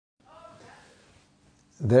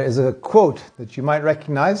there is a quote that you might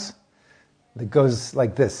recognize that goes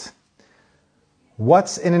like this.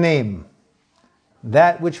 What's in a name?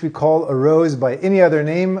 That which we call a rose by any other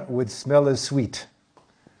name would smell as sweet.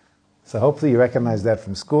 So hopefully you recognize that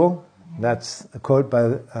from school. That's a quote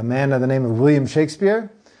by a man by the name of William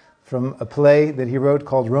Shakespeare from a play that he wrote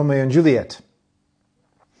called Romeo and Juliet.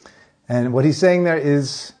 And what he's saying there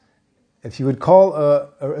is, if you would call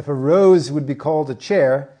if a rose would be called a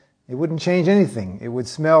chair, it wouldn't change anything. It would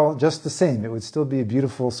smell just the same. It would still be a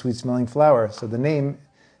beautiful, sweet-smelling flower. So the name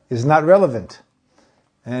is not relevant.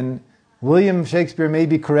 And William Shakespeare may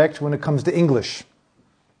be correct when it comes to English.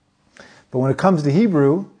 But when it comes to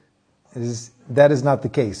Hebrew, that is not the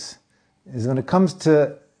case. When it comes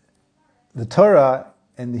to the Torah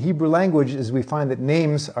and the Hebrew language, we find that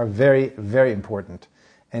names are very, very important.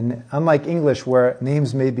 And unlike English, where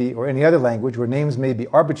names may be, or any other language, where names may be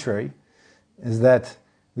arbitrary, is that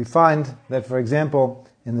we find that, for example,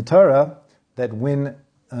 in the Torah, that when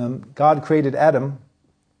God created Adam,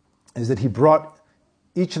 is that he brought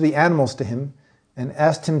each of the animals to him and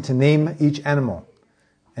asked him to name each animal.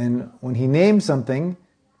 And when he named something,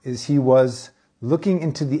 he was looking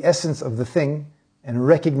into the essence of the thing and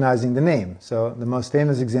recognizing the name. So the most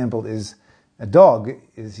famous example is a dog.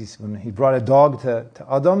 When he brought a dog to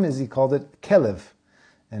Adam, he called it Kelev.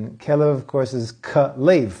 And Kelev, of course, is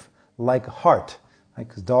Kalev, like heart, right?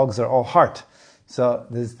 Because dogs are all heart. So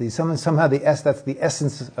there's somehow that's the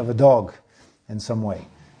essence of a dog in some way.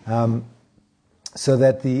 So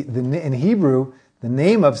that in Hebrew, the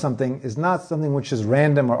name of something is not something which is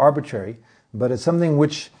random or arbitrary, but it's something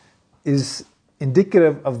which is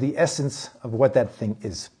indicative of the essence of what that thing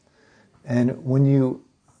is. And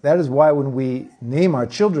that is why when we name our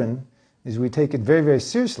children, we take it very, very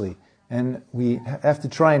seriously, and we have to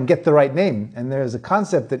try and get the right name. And there is a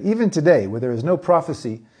concept that even today, where there is no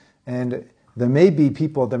prophecy, and there may be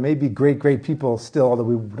great, great people still, although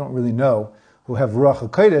we don't really know, who have Ruach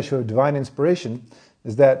HaKodesh, who have divine inspiration,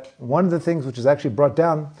 is that one of the things which is actually brought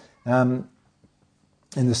down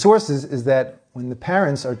in the sources is that when the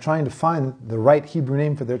parents are trying to find the right Hebrew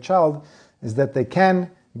name for their child, is that they can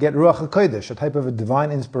get Ruach HaKodesh, a type of a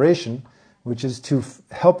divine inspiration, which is to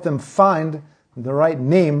help them find the right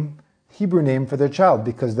name, Hebrew name for their child,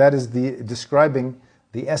 because that is describing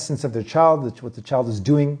the essence of their child, what the child is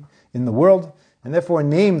doing in the world. And therefore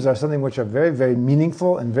names are something which are very, very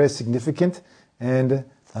meaningful and very significant, and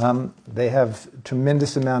they have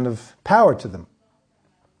tremendous amount of power to them.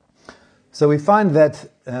 So we find that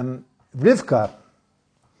Rivka,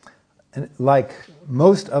 like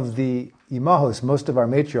most of the imahos, most of our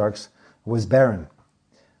matriarchs, was barren,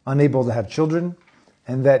 unable to have children,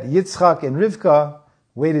 and that Yitzchak and Rivka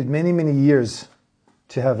waited many, many years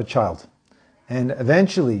to have a child. And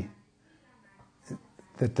eventually,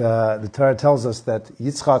 the Torah tells us that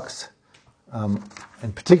Yitzchak's,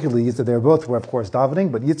 and particularly they were of course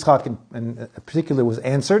davening, but Yitzchak in particular was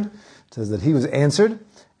answered. It says that he was answered,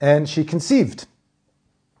 and she conceived.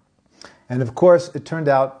 And of course, it turned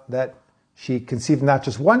out that she conceived not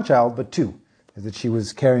just one child, but two, that she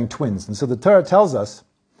was carrying twins. And so the Torah tells us,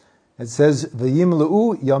 it says,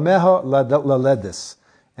 "V'yimlu'u yameha laledis,"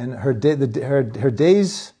 and her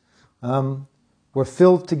days were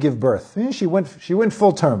filled to give birth. She went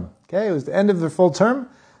full term. Okay, it was the end of their full term.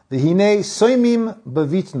 V'hinei soimim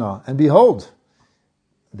bavitna, and behold,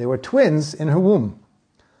 they were twins in her womb.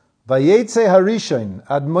 Vayetze harishon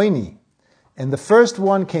admoini, and the first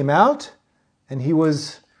one came out, and he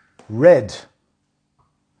was red.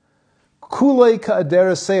 Kulei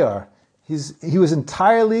ka'adera se'ar, he was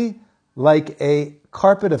entirely like a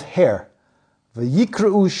carpet of hair.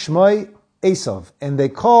 V'yikra'u shmoi Esav, and they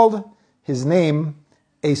called his name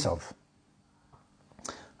Esav.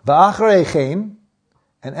 V'acharei chen,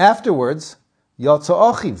 and afterwards,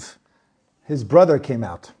 Yatsa Achiv, his brother, came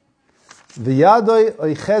out. V'yadoi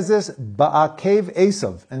oichezes ba'akev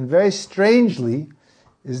Esav, and very strangely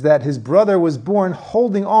is that his brother was born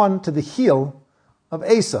holding on to the heel of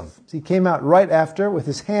Esav. So he came out right after with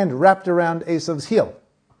his hand wrapped around Esav's heel.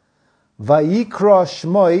 Vayikra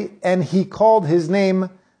Shmoi, and he called his name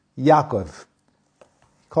Yaakov.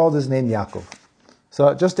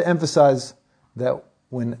 So just to emphasize that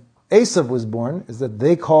when Esav was born, is that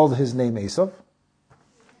they called his name Esav.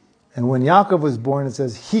 And when Yaakov was born, it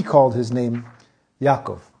says he called his name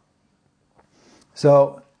Yaakov.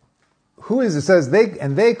 So who is it? Says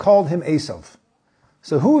they called him Esav.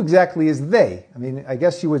 So who exactly is they? I mean, I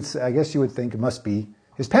guess you would think it must be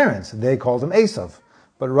his parents. They called him Esav.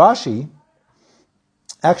 But Rashi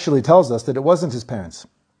actually tells us that it wasn't his parents.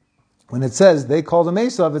 When it says they called him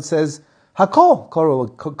Esav, it says Hakol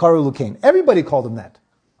karu lukain. Everybody called him that.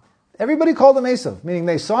 Everybody called him Esav, meaning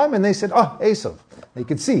they saw him and they said, oh, Esav. They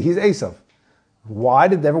could see, he's Esav. Why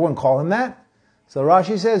did everyone call him that? So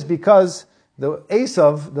Rashi says, because the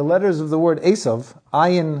Esav, the letters of the word Esav,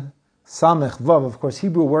 Ayin, Samech, Vav, of course,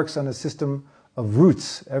 Hebrew works on a system of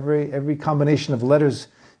roots. Every combination of letters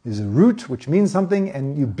is a root, which means something,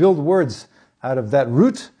 and you build words out of that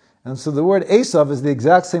root. And so the word Esav is the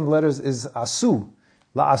exact same letters as Asu,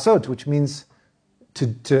 La'asot, which means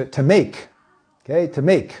to make. Okay, to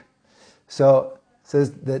make. So it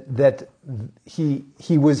says that he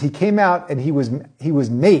came out and he was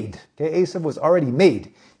made. Okay, Esav was already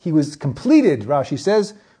made. He was completed, Rashi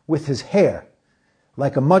says, with his hair,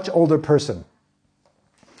 like a much older person.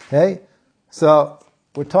 Okay, so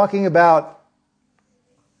we're talking about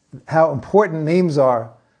how important names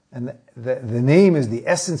are, and the name is the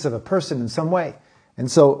essence of a person in some way. And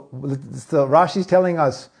so Rashi's telling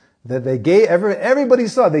us that they gave everybody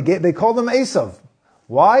saw they called him Esav.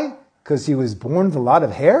 Why? Because he was born with a lot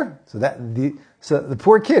of hair. So the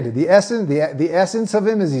poor kid, the essence of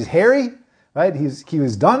him is he's hairy, right? He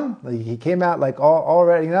was done. Like he came out like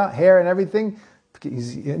already, hair and everything.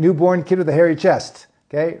 He's a newborn kid with a hairy chest.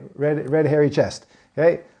 Okay, red hairy chest.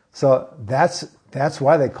 Okay, so that's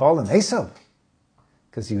why they called him Esav,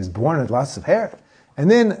 because he was born with lots of hair. And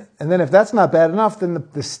then if that's not bad enough, then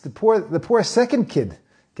the poor second kid.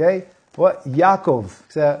 Okay, what Yaakov?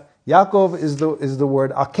 So Yaakov is the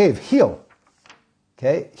word akev, heel.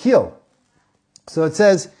 Okay, heel. So it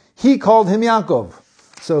says he called him Yaakov.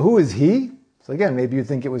 So who is he? So again, maybe you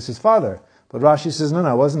think it was his father, but Rashi says no,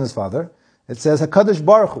 it wasn't his father. It says Hakadosh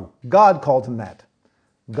Baruch Hu. God called him that.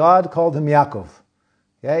 God called him Yaakov.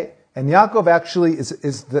 Okay, and Yaakov actually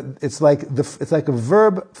it's like a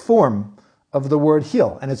verb form of the word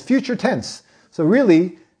heel, and it's future tense. So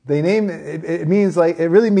really, the name it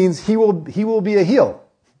really means he will be a heel.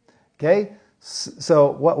 Okay,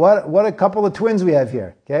 so what a couple of twins we have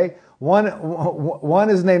here. Okay, one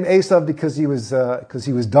is named Esav because he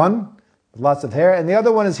was done with lots of hair, and the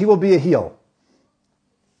other one is he will be a heel.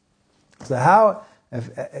 So how,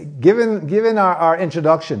 given our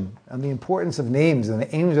introduction on the importance of names and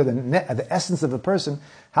the aims of the essence of a person,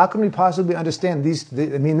 how can we possibly understand these?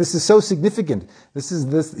 This is so significant. This is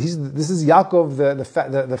Yaakov,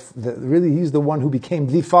 really he's the one who became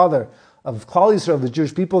the father of Klal Yisrael, of the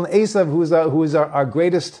Jewish people, and Esav, who is our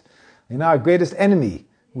greatest, our greatest enemy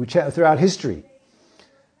throughout history.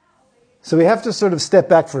 So we have to sort of step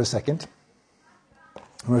back for a second.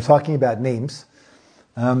 We're talking about names.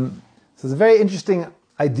 So it's a very interesting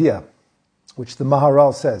idea, which the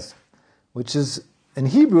Maharal says, which is, in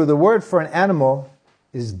Hebrew, the word for an animal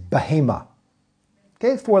is bahema.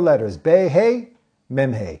 Okay, 4 letters, be-he,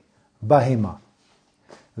 mem-he, bahema.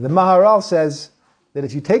 The Maharal says that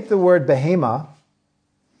if you take the word behema,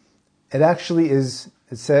 it actually is,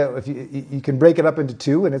 if you can break it up into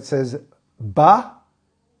 2, and it says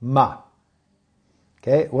ba-ma.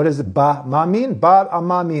 Okay, what does ba-ma mean?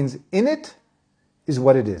 Ba-ma means in it is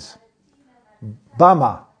what it is.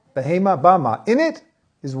 Bama, behema, bama. In it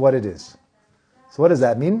is what it is. So what does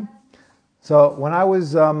that mean? So when I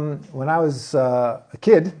was a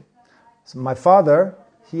kid, my father,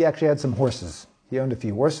 he actually had some horses. He owned a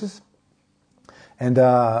few horses, and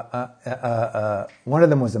one of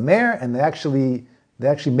them was a mare, and they actually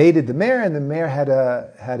mated the mare, and the mare had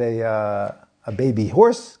a baby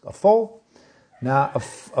horse, a foal. Now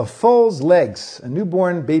a foal's legs, a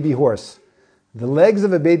newborn baby horse, the legs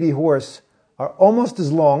of a baby horse are almost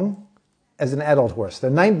as long as an adult horse.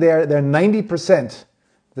 They're 90%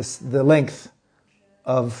 the length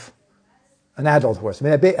of an adult horse.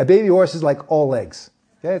 A baby horse is like all legs.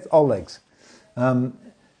 Okay, it's all legs. And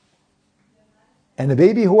the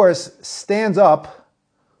baby horse stands up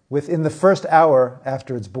within the first hour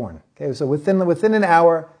after it's born. Okay, so within an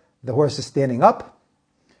hour, the horse is standing up.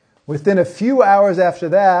 Within a few hours after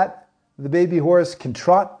that, the baby horse can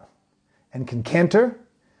trot and can canter.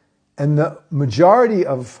 And the majority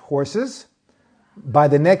of horses, by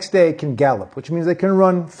the next day, can gallop, which means they can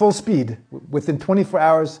run full speed within 24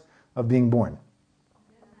 hours of being born.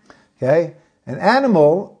 Okay?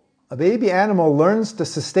 A baby animal learns to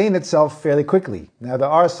sustain itself fairly quickly. Now, there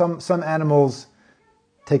are some animals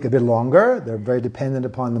take a bit longer. They're very dependent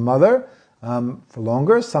upon the mother for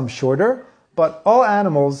longer, some shorter. But all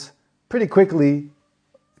animals pretty quickly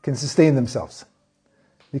can sustain themselves.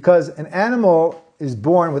 Because an animal is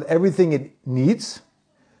born with everything it needs,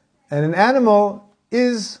 and an animal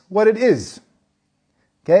is what it is.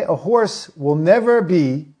 Okay, a horse will never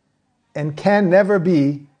be and can never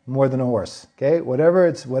be more than a horse. Okay,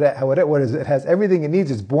 it has everything it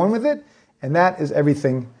needs. It's born with it, and that is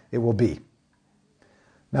everything it will be.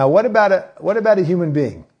 Now, what about a human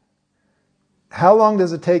being? how long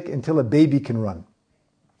does it take until a baby can run?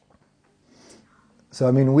 So,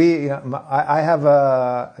 I mean, I have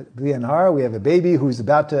Leah and Hara, we have a baby who's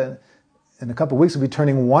about to, in a couple of weeks, will be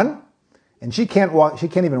turning 1, and she can't walk. She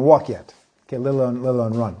can't even walk yet. Okay, let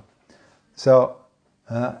alone run. So,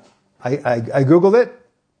 I Googled it,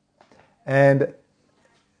 and it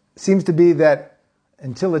seems to be that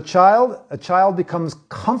until a child becomes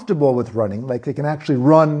comfortable with running, like they can actually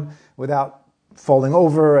run without falling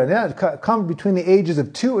over, and it comes between the ages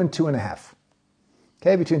of 2 and 2.5.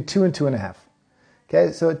 Okay, between 2 and 2.5.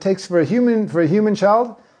 Okay, so it takes for a human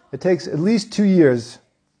child, it takes at least 2 years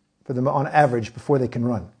for them on average before they can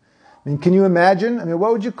run. I mean, can you imagine? I mean,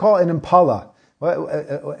 what would you call an impala?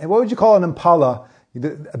 What would you call an impala,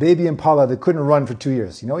 a baby impala that couldn't run for 2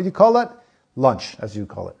 years? You know what you call that? Lunch, as you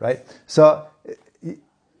call it, right? So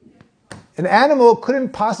an animal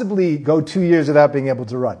couldn't possibly go 2 years without being able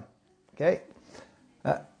to run. Okay?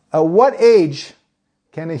 At what age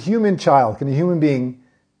can a human being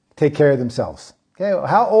take care of themselves? Okay,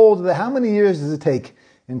 how many years does it take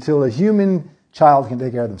until a human child can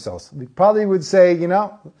take care of themselves? We probably would say,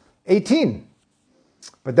 18.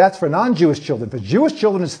 But that's for non-Jewish children. For Jewish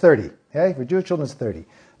children, it's 30. Okay, for Jewish children, it's 30.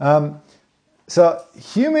 So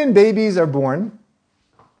human babies are born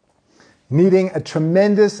needing a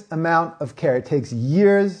tremendous amount of care. It takes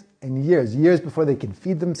years and years before they can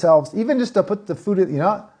feed themselves, even just to put the food,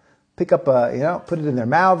 pick up, put it in their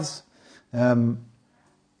mouths.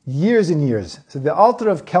 Years and years. So the Alter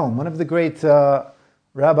of Kelm, one of the great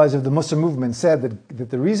rabbis of the Musar movement, said that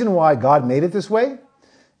the reason why God made it this way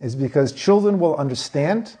is because children will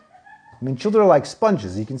understand. I mean, children are like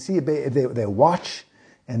sponges. You can see they watch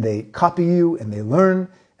and they copy you and they learn.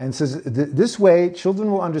 And says this way,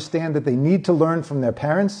 children will understand that they need to learn from their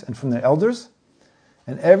parents and from their elders.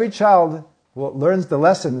 And every child learns the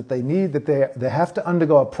lesson that they need, that they have to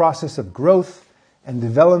undergo a process of growth and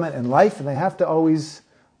development in life, and they have to always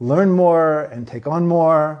learn more and take on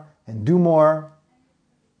more and do more.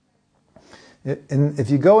 And if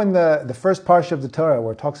you go in the first parsha of the Torah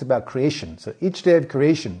where it talks about creation, so each day of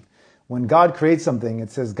creation, when God creates something, it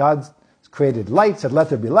says God created light, said let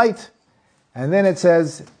there be light, and then it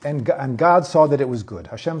says, and God saw that it was good.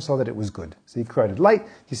 Hashem saw that it was good. So he created light,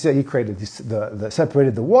 he created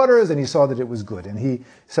separated the waters, and he saw that it was good. And he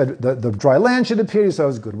said the dry land should appear, he saw it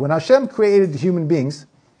was good. When Hashem created human beings,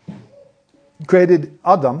 created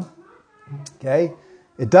Adam, okay,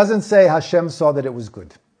 it doesn't say Hashem saw that it was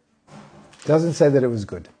good. It doesn't say that it was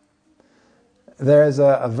good. There's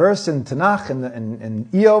a verse in Tanakh, in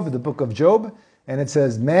Eov, the book of Job, and it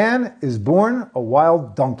says, man is born a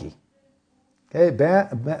wild donkey. Okay,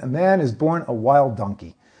 a man is born a wild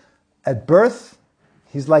donkey. At birth,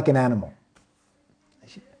 he's like an animal.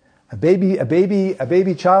 A baby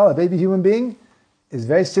child, a baby human being is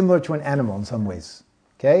very similar to an animal in some ways.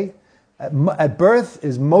 Okay? At birth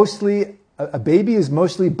is mostly, a baby is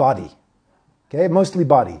mostly body. Okay, mostly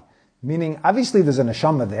body. Meaning, obviously there's a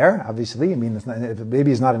neshama there, obviously. I mean, if a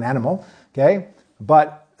baby is not an animal, okay?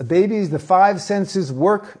 But the 5 senses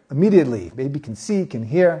work immediately. Baby can see, can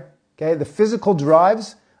hear, okay? The physical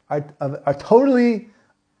drives are totally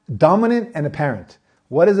dominant and apparent.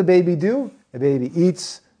 What does a baby do? A baby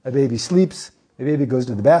eats, a baby sleeps, a baby goes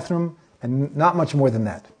to the bathroom, and not much more than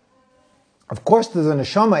that. Of course, there's a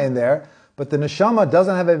neshama in there, but the neshama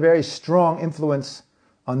doesn't have a very strong influence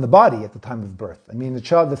on the body at the time of birth. I mean,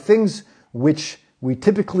 the things which we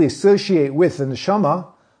typically associate with the neshama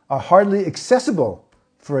are hardly accessible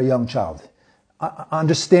for a young child.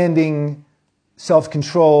 Understanding,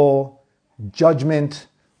 self-control, judgment,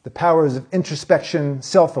 the powers of introspection,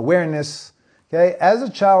 self-awareness. Okay? As a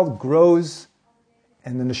child grows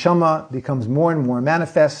and the neshama becomes more and more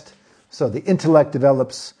manifest, so the intellect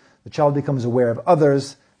develops, the child becomes aware of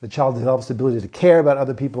others, the child develops the ability to care about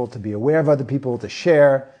other people, to be aware of other people, to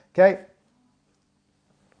share. Okay?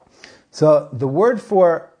 So the word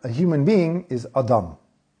for a human being is Adam.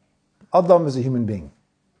 Adam is a human being.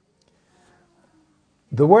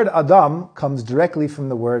 The word Adam comes directly from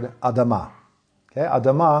the word Adama. Okay?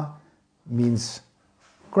 Adama means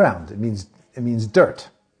ground. It means dirt.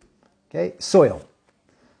 Okay? Soil.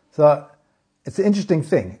 So it's an interesting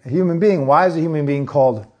thing. A human being, why is a human being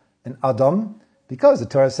called an Adam? Because the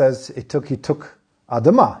Torah says he took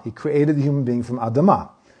Adama. He created the human being from Adama.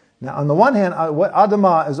 Now, on the one hand, what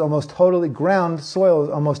Adama is almost totally ground, soil is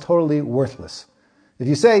almost totally worthless. If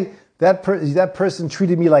you say, that person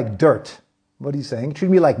treated me like dirt, what are you saying?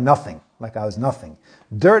 Treated me like nothing, like I was nothing.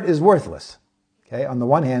 Dirt is worthless. Okay? On the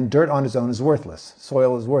one hand, dirt on its own is worthless.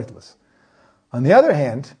 Soil is worthless. On the other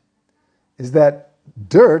hand, is that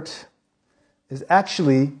dirt is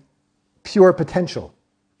actually pure potential.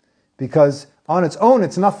 Because On its own,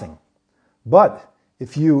 it's nothing. But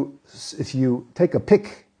if you take a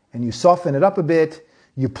pick and you soften it up a bit,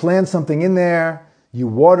 you plant something in there, you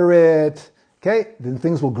water it, okay, then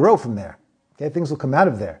things will grow from there. Okay, things will come out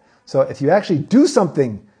of there. So if you actually do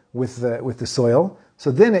something with the soil,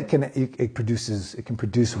 so then it can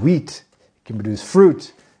produce wheat, it can produce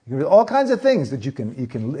fruit, it can produce all kinds of things that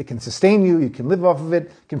it can sustain you, you can live off of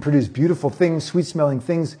it can produce beautiful things, sweet smelling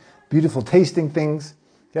things, beautiful tasting things.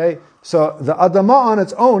 Okay, so the Adama on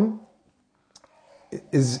its own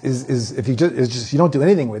is if you just you don't do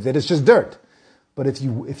anything with it, it's just dirt. But if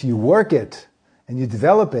you work it and you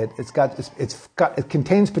develop it, it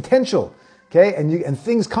contains potential. Okay, and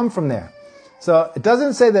things come from there. So it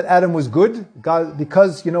doesn't say that Adam was good,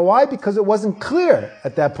 because you know why? Because it wasn't clear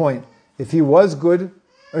at that point if he was good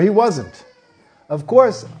or he wasn't. Of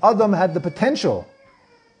course, Adam had the potential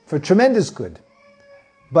for tremendous good,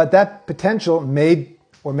 but that potential may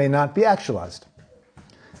or may not be actualized.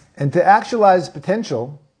 And to actualize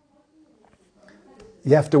potential,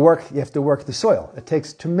 you have to work the soil. It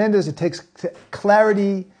takes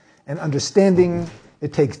clarity and understanding.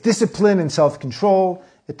 It takes discipline and self-control.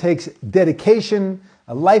 It takes dedication,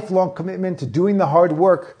 a lifelong commitment to doing the hard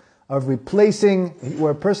work of where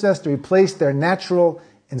a person has to replace their natural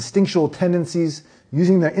instinctual tendencies,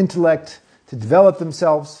 using their intellect to develop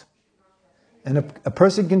themselves. And a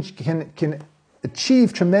person can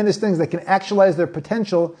achieve tremendous things, that can actualize their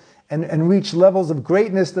potential and reach levels of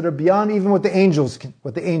greatness that are beyond even what the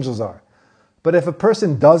angels are. But if a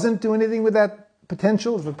person doesn't do anything with that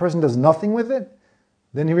potential, if a person does nothing with it,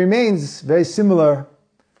 then he remains very similar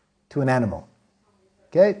to an animal.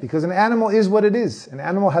 Okay? Because an animal is what it is. An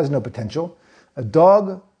animal has no potential. A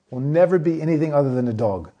dog will never be anything other than a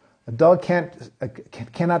dog. A dog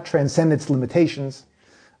cannot transcend its limitations.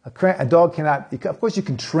 A dog cannot, of course you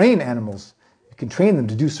can train animals. You can train them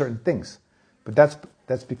to do certain things. But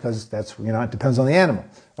that's because it depends on the animal,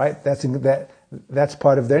 right? That's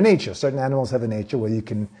part of their nature. Certain animals have a nature where you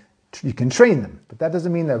can train them, but that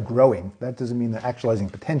doesn't mean they're growing. That doesn't mean they're actualizing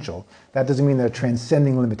potential. That doesn't mean they're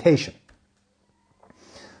transcending limitation.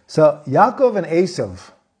 So Yaakov and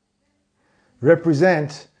Esav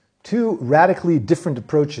represent two radically different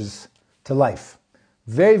approaches to life.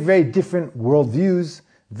 Very, very different worldviews,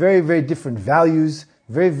 very, very different values,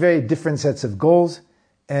 very, very different sets of goals.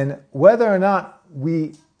 And whether or not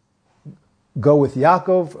we go with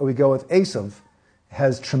Yaakov or we go with Esav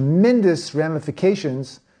has tremendous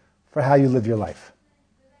ramifications for how you live your life.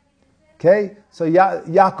 Okay? So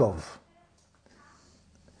Yaakov.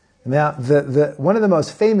 Now, one of the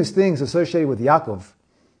most famous things associated with Yaakov,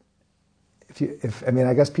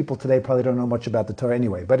 I guess people today probably don't know much about the Torah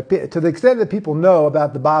anyway, but to the extent that people know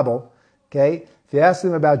about the Bible, okay, if you ask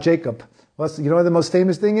them about Jacob, you know what the most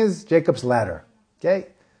famous thing is? Jacob's ladder. Okay?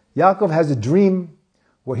 Yaakov has a dream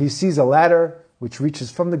where he sees a ladder which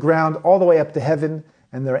reaches from the ground all the way up to heaven,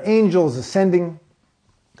 and there are angels ascending,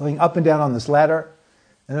 going up and down on this ladder.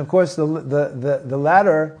 And of course, the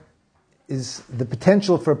ladder is the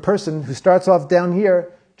potential for a person who starts off down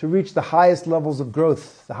here to reach the highest levels of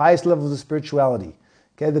growth, the highest levels of spirituality.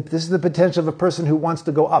 Okay, this is the potential of a person who wants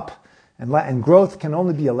to go up. And growth can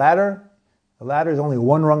only be a ladder. A ladder is only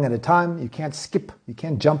one rung at a time. You can't skip, you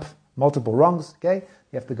can't jump multiple rungs. Okay,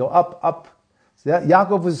 you have to go up, up. So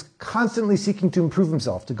Yaakov was constantly seeking to improve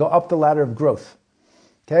himself, to go up the ladder of growth.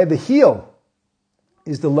 Okay, the heel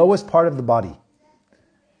is the lowest part of the body.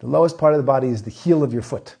 The lowest part of the body is the heel of your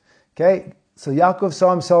foot. Okay, so Yaakov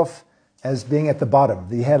saw himself as being at the bottom.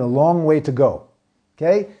 He had a long way to go.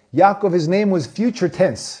 Okay, Yaakov, his name was future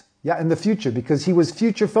tense. Yeah, in the future, because he was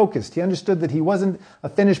future focused. He understood that he wasn't a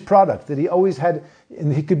finished product, that he always had,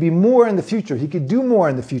 and he could be more in the future. He could do more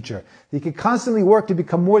in the future. He could constantly work to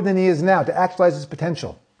become more than he is now, to actualize his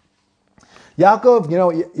potential. Yaakov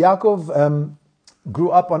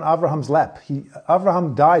grew up on Abraham's lap.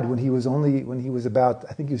 Abraham died when he was about,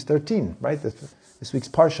 I think he was 13, right? This week's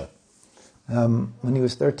Parsha. When he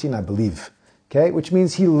was 13, I believe. Okay, which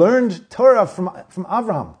means he learned Torah from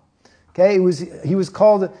Abraham. Okay, he was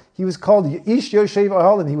called Ish Yoshev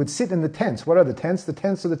Ohel, and he would sit in the tents. What are the tents? The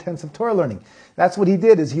tents are the tents of Torah learning. That's what he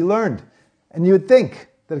did, is he learned. And you would think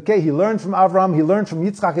that, okay, he learned from Avraham, he learned from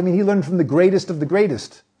Yitzchak, he learned from the greatest of the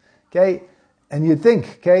greatest. Okay, and you'd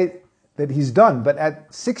think, okay, that he's done. But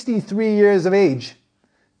at 63 years of age,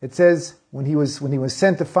 it says, when he was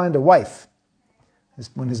sent to find a wife,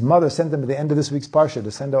 when his mother sent him at the end of this week's Parsha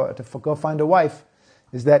to go find a wife,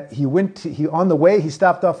 is that on the way, he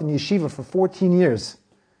stopped off in yeshiva for 14 years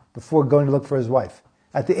before going to look for his wife.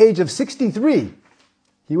 At the age of 63,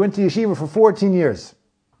 he went to yeshiva for 14 years.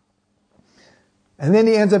 And then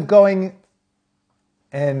he ends up going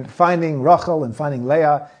and finding Rachel and finding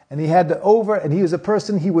Leah, and he had and he was a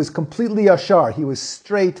person, he was completely yashar, he was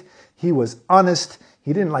straight, he was honest,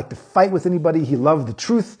 he didn't like to fight with anybody, he loved the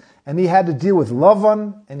truth, and he had to deal with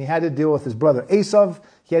Lavan, and he had to deal with his brother Esav,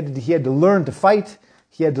 he had to learn to fight,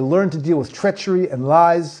 he had to learn to deal with treachery and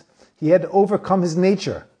lies, he had to overcome his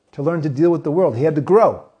nature to learn to deal with the world, he had to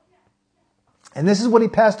grow. And this is what he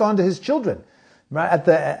passed on to his children. At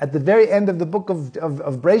the very end of the book of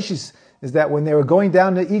Bereshis, is that when they were going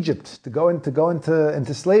down to Egypt to go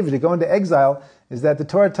into slavery, to go into exile, is that the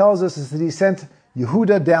Torah tells us is that he sent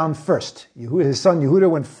Yehuda down first. His son Yehuda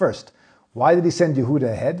went first. Why did he send Yehuda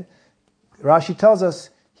ahead? Rashi tells us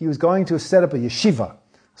he was going to set up a yeshiva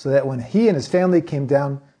so that when he and his family came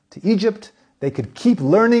down to Egypt, they could keep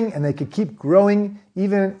learning and they could keep growing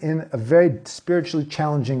even in a very spiritually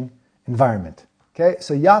challenging environment. Okay,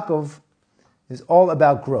 so Yaakov is all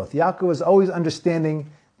about growth. Yaakov is always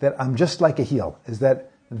understanding that I'm just like a heel, is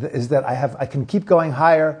that I can keep going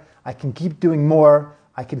higher, I can keep doing more,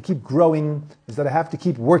 I can keep growing, is that I have to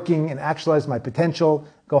keep working and actualize my potential,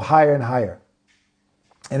 go higher and higher.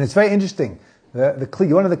 And it's very interesting.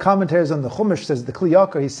 One of the commentators on the Chumash says, the Kli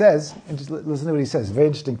Yakar, he says, and just listen to what he says, very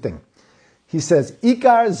interesting thing. He says,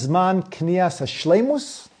 Ikar Zman Knias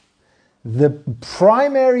Hashlemus, the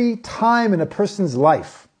primary time in a person's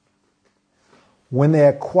life when they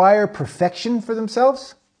acquire perfection for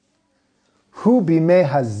themselves, Hu bimei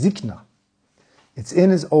hazikna. It's in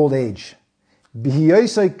his old age.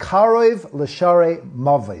 B'hiyoisoi karoiv l'sharei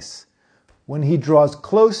mavais. When he draws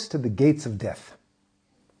close to the gates of death.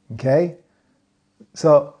 Okay?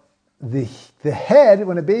 So, the head,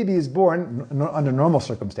 when a baby is born, under normal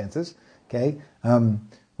circumstances, okay,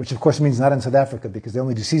 which of course means not in South Africa because they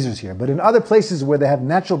only do Caesars here, but in other places where they have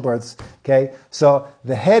natural births, okay, so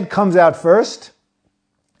the head comes out first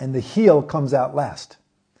and the heel comes out last.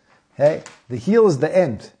 Okay? The heel is the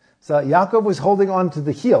end. So Yaakov was holding on to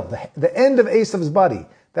the heel, the end of Esav's body.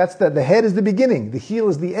 That's the head is the beginning, the heel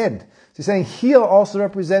is the end. So he's saying heel also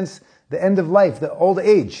represents the end of life, the old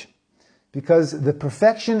age. Because the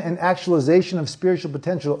perfection and actualization of spiritual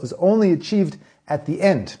potential is only achieved at the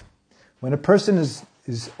end. When a person is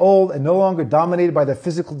old and no longer dominated by their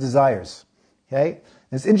physical desires. Okay?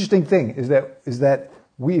 And it's an interesting thing is that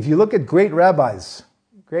if you look at great rabbis,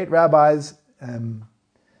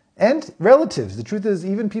 and relatives. The truth is,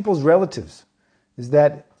 even people's relatives, is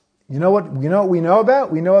that, you know what we know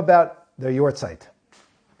about? We know about their yortzeit.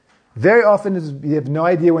 Very often, you have no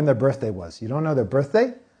idea when their birthday was. You don't know their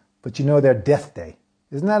birthday, but you know their death day.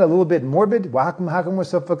 Isn't that a little bit morbid? Well, how come we're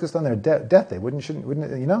so focused on their death day? Wouldn't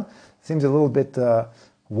it, you know? Seems a little bit,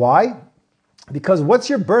 why? Because what's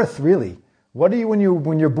your birth, really? What are you when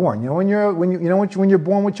you're born? When you're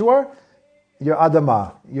born, what you are? You're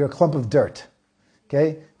Adamah. You're a clump of dirt.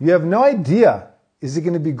 Okay? You have no idea, is it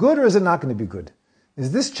going to be good or is it not going to be good?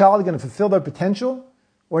 Is this child going to fulfill their potential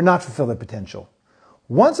or not fulfill their potential?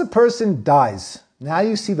 Once a person dies, now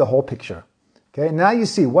you see the whole picture. Okay? Now you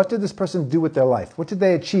see, what did this person do with their life? What did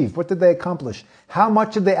they achieve? What did they accomplish? How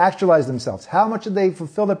much did they actualize themselves? How much did they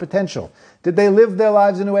fulfill their potential? Did they live their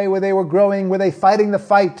lives in a way where they were growing? Were they fighting the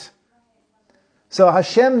fight? So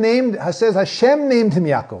Hashem named him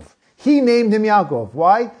Yaakov. He named him Yaakov.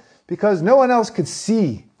 Why? Because no one else could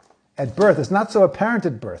see at birth. It's not so apparent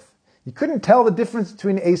at birth. You couldn't tell the difference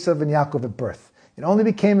between Esav and Yaakov at birth. It only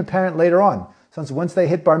became apparent later on. Since once they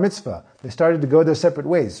hit bar mitzvah, they started to go their separate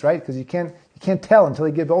ways, right? Because you can't tell until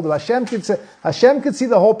they get older. Hashem could see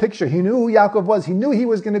the whole picture. He knew who Yaakov was. He knew he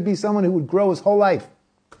was going to be someone who would grow his whole life.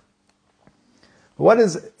 What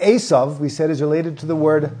is Esav? We said is related to the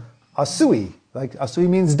word asui. Like asui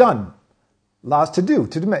means done. Las to do,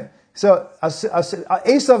 to make. So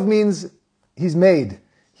Esav means he's made,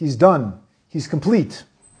 he's done, he's complete.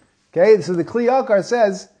 Okay, so the Kli Yakar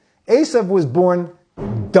says Esav was born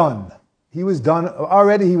done. He was done,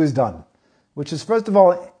 already he was done. Which is first of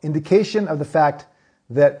all indication of the fact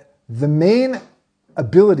that the main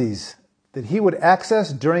abilities that he would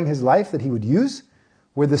access during his life, that he would use,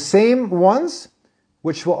 were the same ones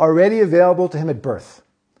which were already available to him at birth.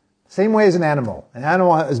 Same way as an animal. An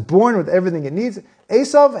animal is born with everything it needs.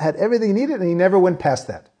 Esav had everything he needed and he never went past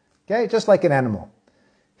that. Okay? Just like an animal.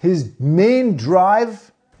 His main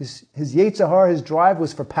drive, his Yetzer Hara, his drive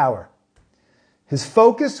was for power. His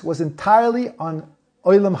focus was entirely on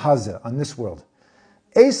Olam Hazeh, on this world.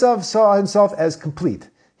 Esav saw himself as complete.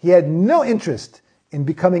 He had no interest in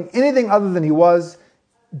becoming anything other than he was,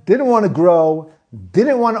 didn't want to grow,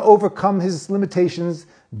 didn't want to overcome his limitations,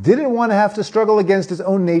 didn't want to have to struggle against his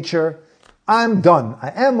own nature. I'm done.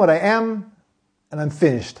 I am what I am, and I'm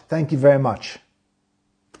finished. Thank you very much.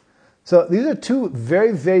 So these are two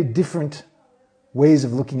very, very different ways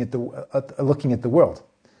of looking at the world.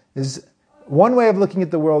 Is one way of looking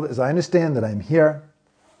at the world is I understand that I'm here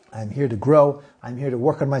to grow, I'm here to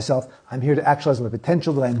work on myself, I'm here to actualize my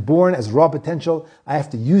potential, that I'm born as raw potential, I have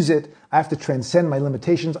to use it, I have to transcend my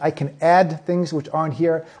limitations, I can add things which aren't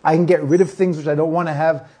here, I can get rid of things which I don't want to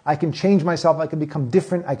have, I can change myself, I can become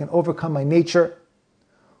different, I can overcome my nature.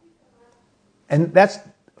 And that's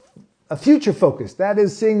a future focus. That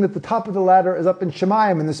is seeing that the top of the ladder is up in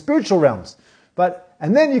Shemayim, in the spiritual realms.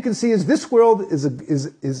 And then you can see as this world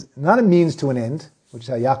is not a means to an end, which is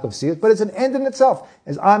how Yaakov sees it, but it's an end in itself,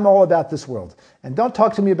 as I'm all about this world. And don't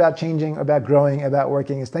talk to me about changing, about growing, about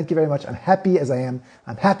working. It's thank you very much. I'm happy as I am.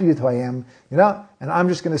 I'm happy with who I am, and I'm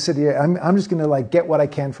just going to sit here. I'm just going to get what I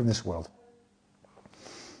can from this world.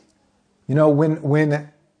 When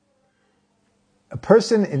a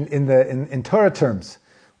person in Torah terms,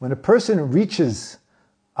 when a person reaches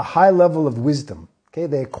a high level of wisdom, okay,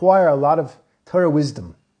 they acquire a lot of Torah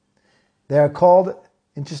wisdom. They are called,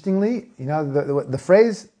 interestingly, the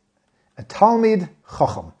phrase, a Talmid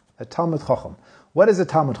Chacham. A Talmid Chacham. What is a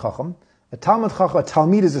Talmid Chacham? A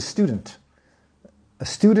Talmid is a student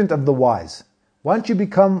of the wise. Once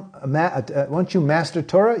you master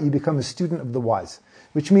Torah, you become a student of the wise.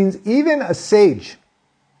 Which means even a sage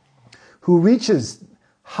who reaches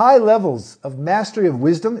high levels of mastery of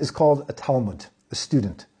wisdom is called a Talmud, a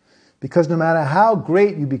student. Because no matter how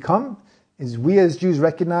great you become, as we as Jews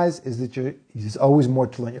recognize, is that there's always more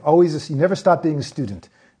to learn. You never stop being a student.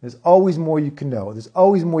 There's always more you can know. There's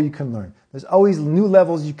always more you can learn. There's always new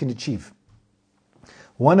levels you can achieve.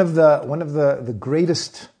 One of the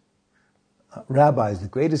greatest rabbis, the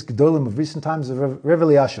greatest gedolim of recent times, is Rev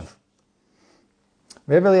Elyashiv.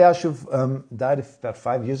 Rev Elyashiv died about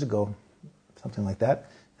 5 years ago, something like that.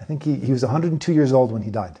 I think he was 102 years old when he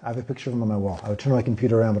died. I have a picture of him on my wall. I would turn my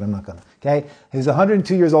computer around, but I'm not going to. Okay? He was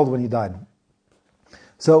 102 years old when he died.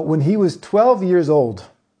 So when he was 12 years old,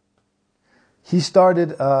 he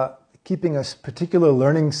started keeping a particular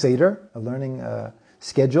learning seder, a learning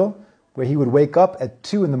schedule, where he would wake up at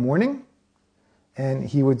 2 in the morning, and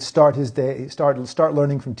he would start his day, start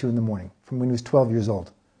learning from 2 in the morning, from when he was 12 years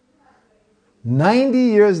old. 90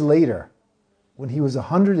 years later, when he was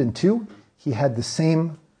 102, he had the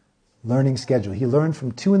same learning schedule. He learned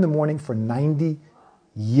from 2 in the morning for 90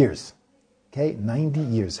 years. Okay, 90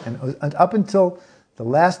 years. And up until the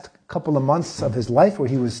last couple of months of his life where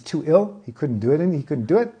he was too ill, he couldn't do it,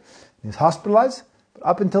 he was hospitalized. But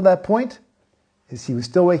up until that point, he was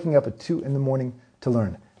still waking up at 2 in the morning to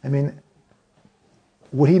learn. I mean,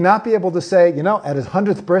 would he not be able to say, at his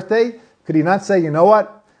 100th birthday, could he not say, you know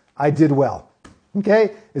what, I did well.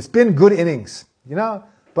 Okay, it's been good innings,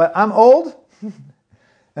 but I'm old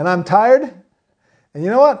and I'm tired. And you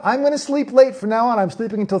know what, I'm going to sleep late from now on. I'm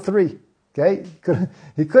sleeping until 3. Okay,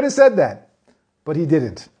 he could have said that. But he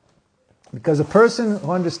didn't. Because a person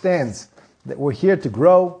who understands that we're here to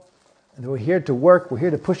grow, and we're here to work, we're here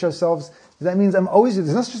to push ourselves, that means there's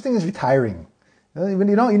no such thing as retiring. You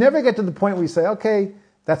never get to the point where you say, okay,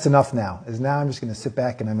 that's enough now. Now I'm just going to sit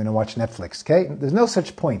back and I'm going to watch Netflix. Okay? There's no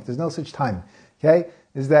such point. There's no such time. Okay?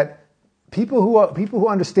 Is that people who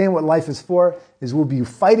understand what life is for will be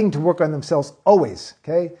fighting to work on themselves always.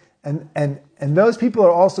 Okay? And those people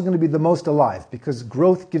are also going to be the most alive, because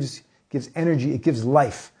growth gives energy, it gives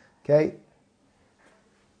life. Okay?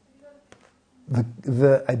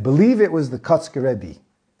 I believe it was the Kotzker Rebbe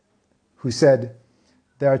who said,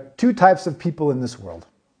 there are 2 types of people in this world.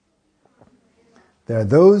 There are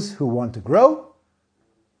those who want to grow,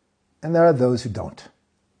 and there are those who don't.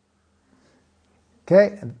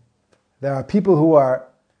 Okay? And there are people who are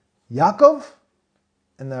Yaakov,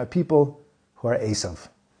 and there are people who are Esav.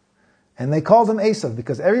 And they called him Esav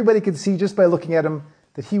because everybody could see just by looking at him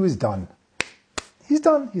that he was done. He's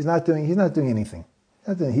done. He's not doing anything.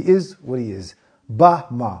 He is what he is. Ba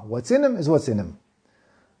ma. What's in him is what's in him.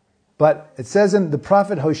 But it says in the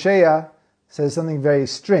prophet Hosea says something very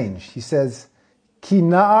strange. He says, Ki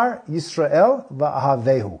na'ar Yisrael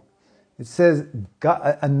va'ahavehu. It says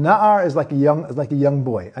a na'ar is like a young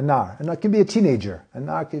boy. A nar. And it can be a teenager. A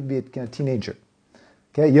nar can be a teenager.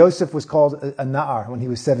 Okay, Yosef was called a na'ar when he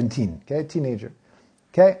was 17. Okay, teenager.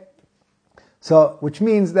 Okay, so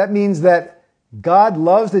that means that God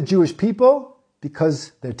loves the Jewish people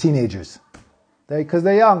because they're teenagers. Because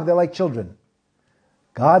they're young, they're like children.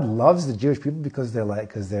 God loves the Jewish people because they're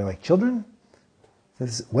like children.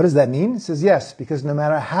 What does that mean? It says yes, because no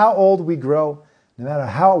matter how old we grow, no matter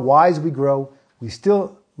how wise we grow, we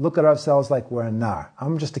still look at ourselves like we're a nar.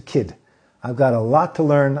 I'm just a kid. I've got a lot to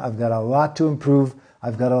learn. I've got a lot to improve.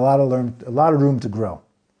 I've got a lot of room to grow.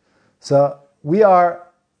 So we are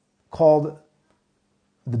called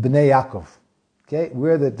the Bnei Yaakov. Okay,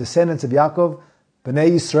 we're the descendants of Yaakov,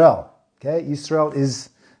 Bnei Yisrael. Okay, Yisrael is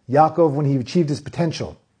Yaakov when he achieved his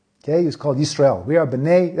potential. Okay, he was called Yisrael. We are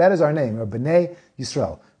Bnei, that is our name. We are Bnei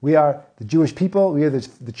Yisrael. We are the Jewish people. We are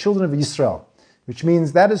the children of Yisrael, which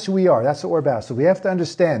means that is who we are. That's what we're about. So we have to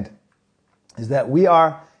understand is that we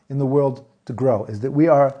are in the world to grow, is that we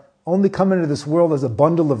are only coming into this world as a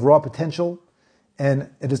bundle of raw potential, and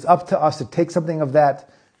it is up to us to take something of that,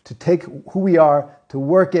 to take who we are, to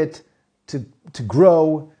work it, to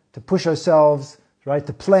grow, to push ourselves, right,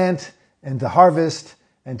 to plant and to harvest,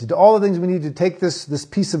 and to do all the things we need to take this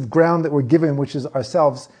piece of ground that we're given, which is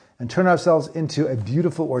ourselves, and turn ourselves into a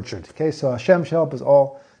beautiful orchard. Okay, so Hashem shall help us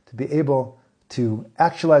all to be able to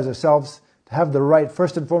actualize ourselves, to have the right,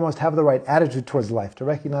 first and foremost, have the right attitude towards life, to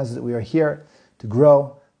recognize that we are here to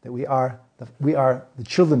grow, that we are the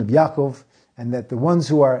children of Yaakov, and that the ones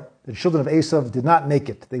who are the children of Esav did not make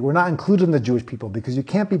it. They were not included in the Jewish people, because you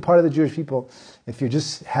can't be part of the Jewish people if you're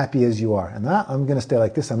just happy as you are. And I'm going to stay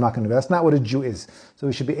like this, I'm not going to. That's not what a Jew is. So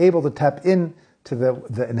we should be able to tap in to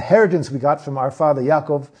the inheritance we got from our father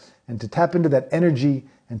Yaakov, and to tap into that energy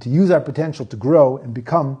and to use our potential to grow and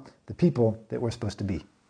become the people that we're supposed to be.